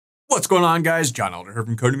What's going on, guys? John Elder here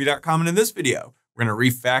from Codemy.com, and in this video, we're going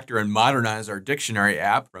to refactor and modernize our dictionary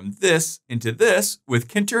app from this into this with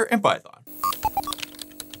Tkinter and Python.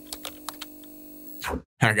 All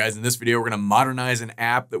right, guys, in this video, we're going to modernize an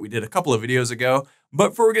app that we did a couple of videos ago.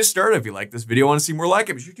 But before we get started, if you like this video and want to see more like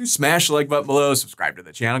it, be sure to smash the like button below, subscribe to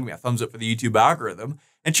the channel, give me a thumbs up for the YouTube algorithm,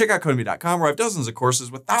 and check out Codemy.com, where I have dozens of courses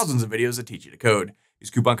with thousands of videos that teach you to code. Use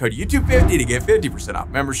coupon code YouTube50 to get 50% off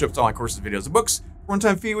memberships, all my courses, videos, and books.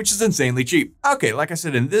 One-time fee, which is insanely cheap. Okay, like I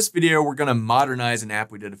said, in this video, we're going to modernize an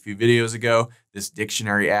app we did a few videos ago, this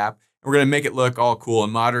dictionary app. And we're going to make it look all cool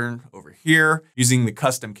and modern over here using the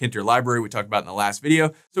CustomTkinter library we talked about in the last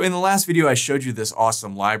video. So in the last video, I showed you this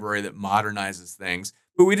awesome library that modernizes things,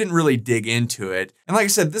 but we didn't really dig into it. And like I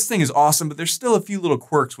said, this thing is awesome, but there's still a few little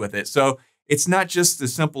quirks with it. So it's not just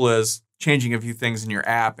as simple as changing a few things in your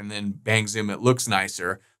app and then bang zoom, it looks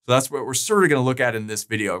nicer. So that's what we're sort of going to look at in this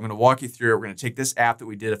video. I'm going to walk you through it. We're going to take this app that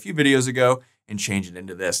we did a few videos ago and change it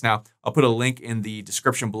into this. Now, I'll put a link in the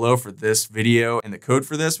description below for this video and the code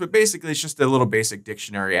for this, but basically it's just a little basic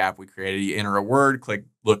dictionary app we created. You enter a word, click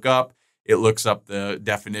look up. It looks up the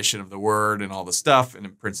definition of the word and all the stuff, and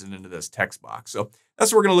it prints it into this text box. So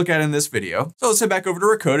that's what we're going to look at in this video. So let's head back over to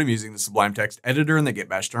our code. I'm using the Sublime Text Editor and the Git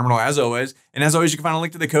Bash terminal as always. And as always, you can find a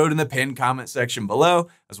link to the code in the pinned comment section below,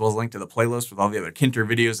 as well as a link to the playlist with all the other Tkinter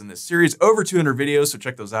videos in this series. Over 200 videos, so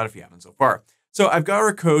check those out if you haven't so far. So I've got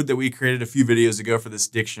our code that we created a few videos ago for this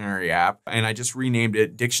dictionary app, and I just renamed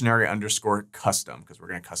it dictionary_custom because we're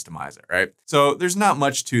going to customize it, right? So there's not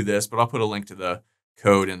much to this, but I'll put a link to the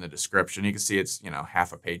code in the description. You can see it's,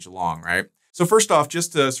 half a page long, right? So first off,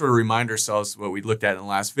 just to sort of remind ourselves what we looked at in the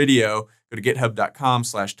last video, go to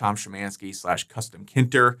github.com/Tom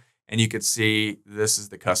Schimansky/CustomTkinter, and you can see this is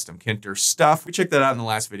the CustomTkinter stuff. We checked that out in the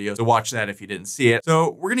last video, so watch that if you didn't see it. So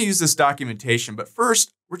we're going to use this documentation, but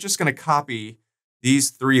first, we're just going to copy these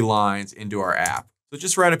 3 lines into our app. So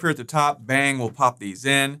just right up here at the top, bang, we'll pop these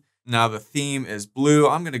in. Now the theme is blue.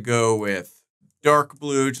 I'm going to go with dark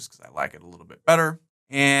blue just because I like it a little bit better.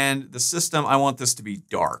 And the system, I want this to be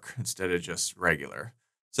dark instead of just regular.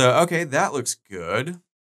 So, okay, that looks good.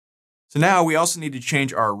 So now we also need to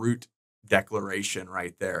change our root declaration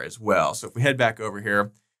right there as well. So if we head back over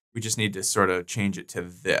here, we just need to sort of change it to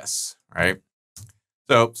this, right?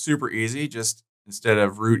 So super easy, just instead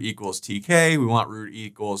of root equals TK, we want root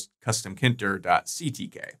equals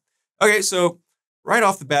CustomTkinter.CTK. Okay, so right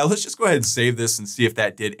off the bat, let's just go ahead and save this and see if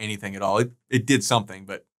that did anything at all. It did something,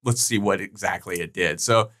 but let's see what exactly it did.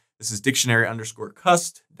 So this is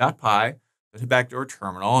dictionary_cust.py. Let's head back to our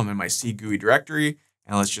terminal. I'm in my C GUI directory,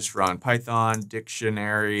 and let's just run Python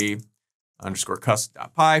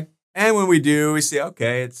dictionary_cust.py. And when we do, we see,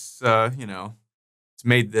 okay, it's, it's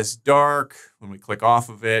made this dark. When we click off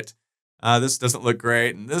of it, this doesn't look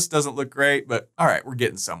great, and this doesn't look great, but all right, we're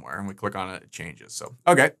getting somewhere. And we click on it, it changes. So,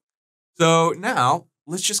 okay. So now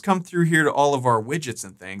let's just come through here to all of our widgets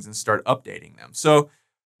and things and start updating them. So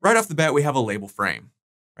right off the bat, we have a LabelFrame,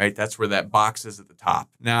 right? That's where that box is at the top.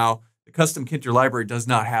 Now, the CustomTkinter library does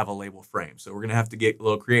not have a LabelFrame, so we're going to have to get a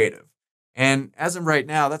little creative. And as of right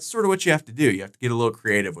now, that's sort of what you have to do. You have to get a little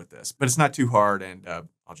creative with this, but it's not too hard, and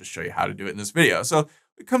I'll just show you how to do it in this video. So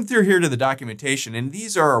we come through here to the documentation, and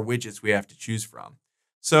these are our widgets we have to choose from.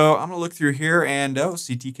 So I'm going to look through here, and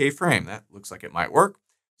CTK frame. That looks like it might work.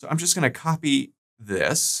 So I'm just going to copy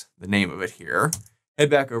this, the name of it here, head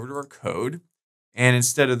back over to our code. And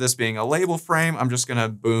instead of this being a LabelFrame, I'm just going to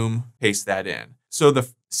boom, paste that in. So the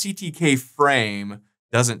CTK frame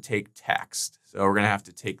doesn't take text. So we're going to have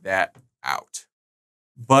to take that out.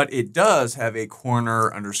 But it does have a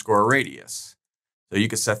corner_radius. So you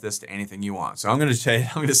can set this to anything you want. So I'm going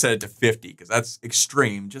to set it to 50 because that's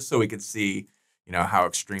extreme, just so we can see, how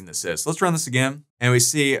extreme this is. So let's run this again. And we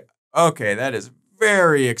see, okay, that is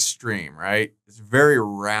very extreme, right? It's very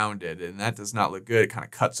rounded, and that does not look good. It kind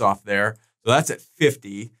of cuts off there. So that's at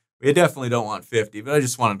 50. We definitely don't want 50, but I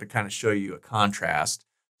just wanted to kind of show you a contrast.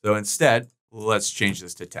 So instead, let's change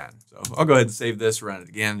this to 10. So I'll go ahead and save this, run it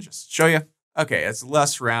again, just to show you. Okay, it's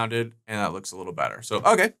less rounded, and that looks a little better. So,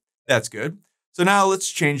 okay, that's good. So now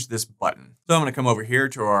let's change this button. So I'm going to come over here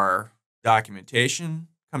to our documentation,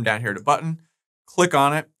 come down here to button, click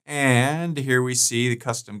on it, and here we see the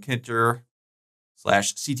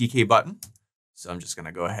CustomTkinter/CTK button. So I'm just going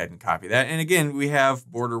to go ahead and copy that. And again, we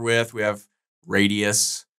have border width, we have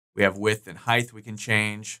radius, we have width and height we can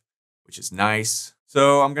change, which is nice.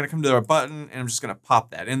 So I'm going to come to our button, and I'm just going to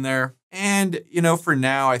pop that in there. And, for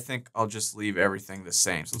now, I think I'll just leave everything the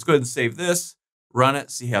same. So let's go ahead and save this, run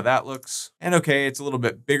it, see how that looks. And okay, it's a little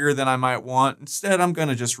bit bigger than I might want. Instead, I'm going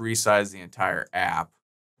to just resize the entire app,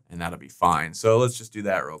 and that'll be fine. So let's just do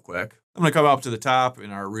that real quick. I'm gonna come up to the top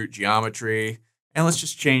in our root geometry, and let's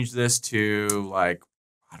just change this to like,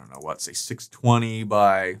 I don't know what, say 620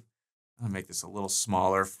 by, I'll make this a little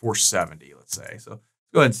smaller, 470, let's say. So let's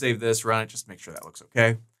go ahead and save this, run it, just make sure that looks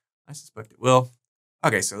okay. I suspect it will.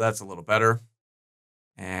 Okay, so that's a little better.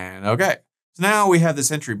 And okay, so now we have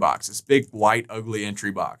this entry box, this big white ugly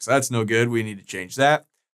entry box. That's no good, we need to change that.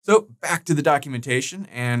 So back to the documentation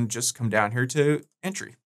and just come down here to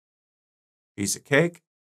entry. Piece of cake,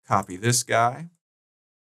 copy this guy.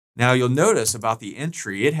 Now you'll notice about the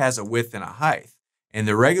entry, it has a width and a height. And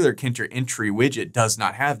the regular Tkinter entry widget does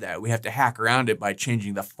not have that. We have to hack around it by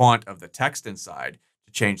changing the font of the text inside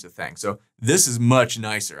to change the thing. So this is much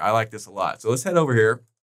nicer. I like this a lot. So let's head over here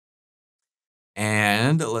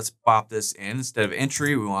and let's pop this in. Instead of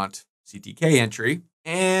entry, we want CTK entry.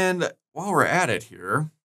 And while we're at it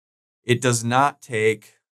here, it does not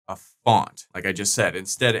take a font, like I just said.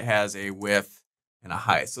 Instead, it has a width and a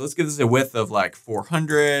height. So let's give this a width of like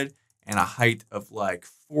 400 and a height of like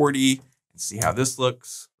 40. See how this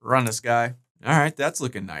looks. Run this guy. All right, that's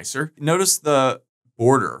looking nicer. Notice the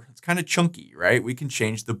border. It's kind of chunky, right? We can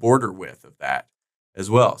change the border width of that as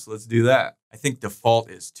well. So let's do that. I think default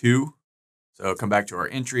is 2. So come back to our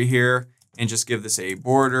entry here and just give this a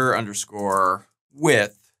border underscore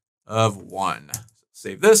width of 1. So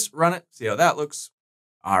save this, run it, see how that looks.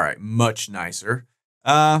 All right, much nicer.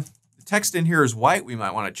 The text in here is white. We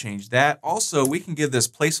might want to change that. Also, we can give this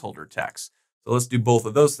placeholder text. So let's do both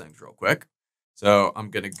of those things real quick. So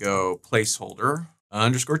I'm going to go placeholder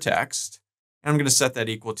underscore text, and I'm going to set that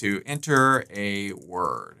equal to enter a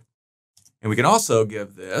word. And we can also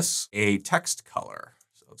give this a text color.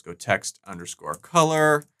 So let's go text underscore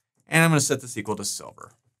color, and I'm going to set this equal to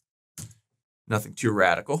silver. Nothing too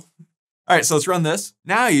radical. All right, so let's run this.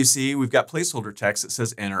 Now you see we've got placeholder text that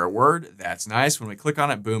says enter a word. That's nice. When we click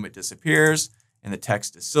on it, boom, it disappears, and the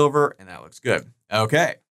text is silver, and that looks good.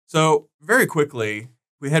 Okay. So very quickly,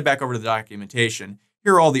 we head back over to the documentation.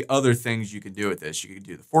 Here are all the other things you can do with this. You can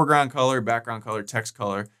do the foreground color, background color, text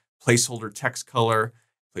color, placeholder text color,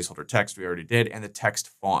 placeholder text we already did, and the text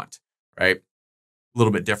font, right? A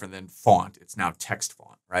little bit different than font. It's now text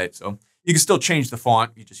font, right? So you can still change the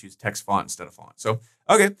font. You just use text font instead of font. So,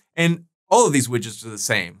 okay. And all of these widgets are the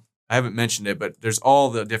same. I haven't mentioned it, but there's all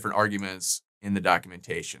the different arguments in the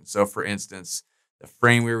documentation. So for instance, the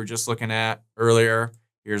frame we were just looking at earlier,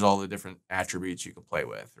 here's all the different attributes you can play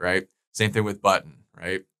with, right? Same thing with button,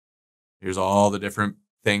 right? Here's all the different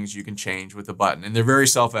things you can change with the button. And they're very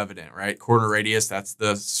self-evident, right? Corner radius, that's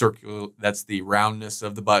the circular, that's the roundness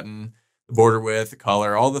of the button, the border width, the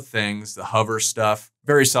color, all the things, the hover stuff,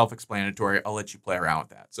 very self-explanatory. I'll let you play around with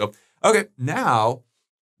that. So, okay, now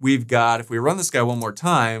we've got, if we run this guy one more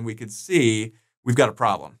time, we can see we've got a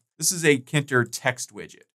problem. This is a Tkinter text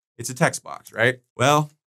widget. It's a text box, right?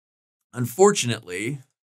 Well, unfortunately,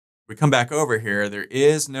 we come back over here, there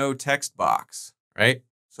is no text box, right?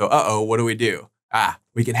 So, what do we do?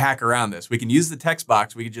 We can hack around this. We can use the text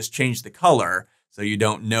box. We can just change the color so you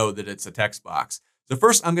don't know that it's a text box. So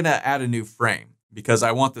first, I'm going to add a new frame because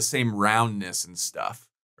I want the same roundness and stuff,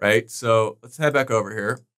 right? So let's head back over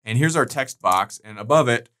here. And here's our text box. And above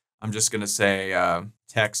it, I'm just going to say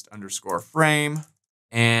text underscore frame.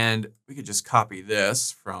 And we could just copy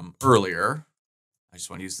this from earlier. I just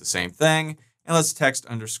want to use the same thing. And let's text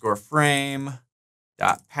underscore frame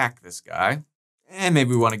dot pack this guy. And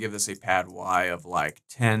maybe we want to give this a pad Y of like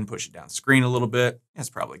 10, push it down screen a little bit. That's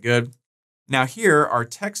probably good. Now here, our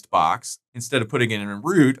text box, instead of putting it in a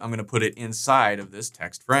root, I'm going to put it inside of this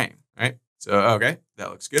text frame, right? So, okay, that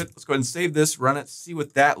looks good. Let's go ahead and save this, run it, see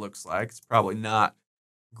what that looks like. It's probably not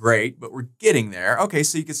great, but we're getting there. Okay,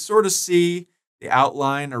 so you can sort of see the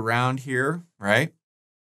outline around here, right?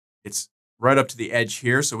 It's right up to the edge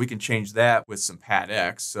here, so we can change that with some pad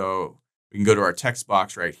X. So we can go to our text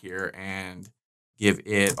box right here and give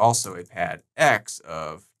it also a pad X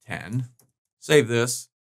of 10. Save this,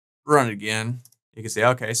 run it again. You can say,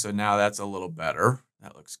 okay, so now that's a little better.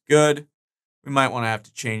 That looks good. We might want to have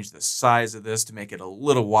to change the size of this to make it a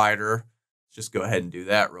little wider. Let's just go ahead and do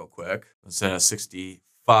that real quick. Instead of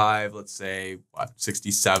 65, let's say,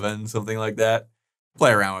 67, something like that.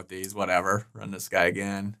 Play around with these, whatever. Run this guy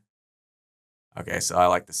again. Okay, so I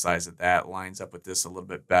like the size of that. Lines up with this a little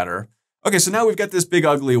bit better. Okay, so now we've got this big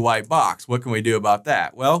ugly white box. What can we do about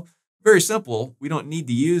that? Well, very simple. We don't need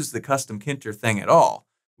to use the CustomTkinter thing at all.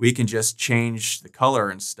 We can just change the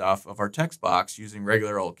color and stuff of our text box using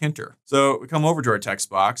regular old Tkinter. So we come over to our text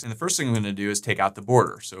box, and the first thing I'm going to do is take out the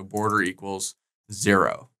border. So border equals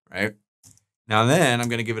 0, right? Now then I'm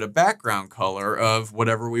going to give it a background color of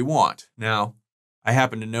whatever we want. Now, I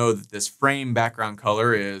happen to know that this frame background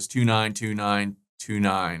color is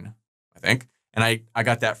 292929 think. And I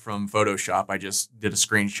got that from Photoshop. I just did a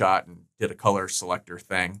screenshot and did a color selector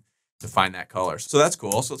thing to find that color. So that's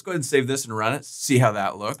cool. So let's go ahead and save this and run it, see how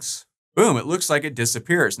that looks. Boom, it looks like it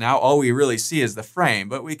disappears. Now all we really see is the frame,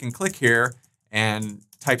 but we can click here and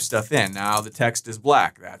type stuff in. Now the text is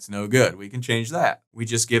black. That's no good. We can change that. We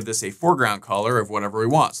just give this a foreground color of whatever we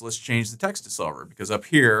want. So let's change the text to silver, because up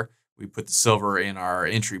here, we put the silver in our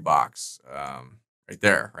entry box right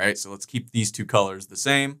there, right? So let's keep these two colors the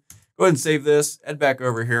same. Go ahead and save this, head back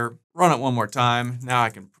over here, run it one more time. Now I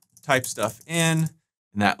can type stuff in,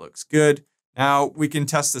 and that looks good. Now we can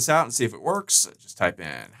test this out and see if it works. Just type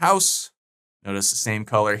in house. Notice the same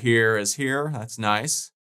color here as here. That's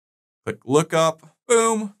nice. Click lookup,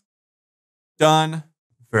 boom, done.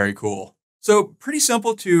 Very cool. So pretty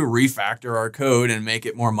simple to refactor our code and make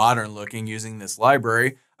it more modern looking using this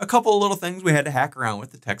library. A couple of little things we had to hack around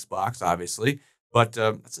with the text box, obviously, but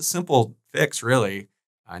it's a simple fix really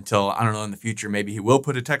until, I don't know, in the future, maybe he will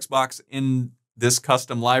put a text box in this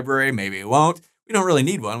custom library. Maybe he won't. We don't really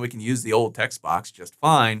need one. We can use the old text box just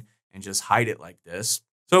fine and just hide it like this.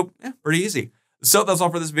 So yeah, pretty easy. So that's all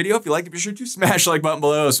for this video. If you liked it, be sure to smash the like button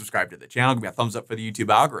below, subscribe to the channel, give me a thumbs up for the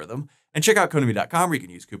YouTube algorithm, and check out Codemy.com where you can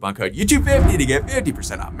use coupon code YouTube50 to get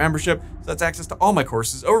 50% off membership. So that's access to all my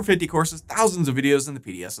courses, over 50 courses, thousands of videos, and the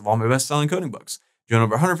PDFs of all my best-selling coding books. Join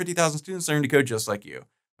over 150,000 students learning to code just like you.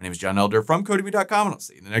 My name is John Elder from Codemy.com, and I'll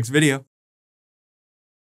see you in the next video.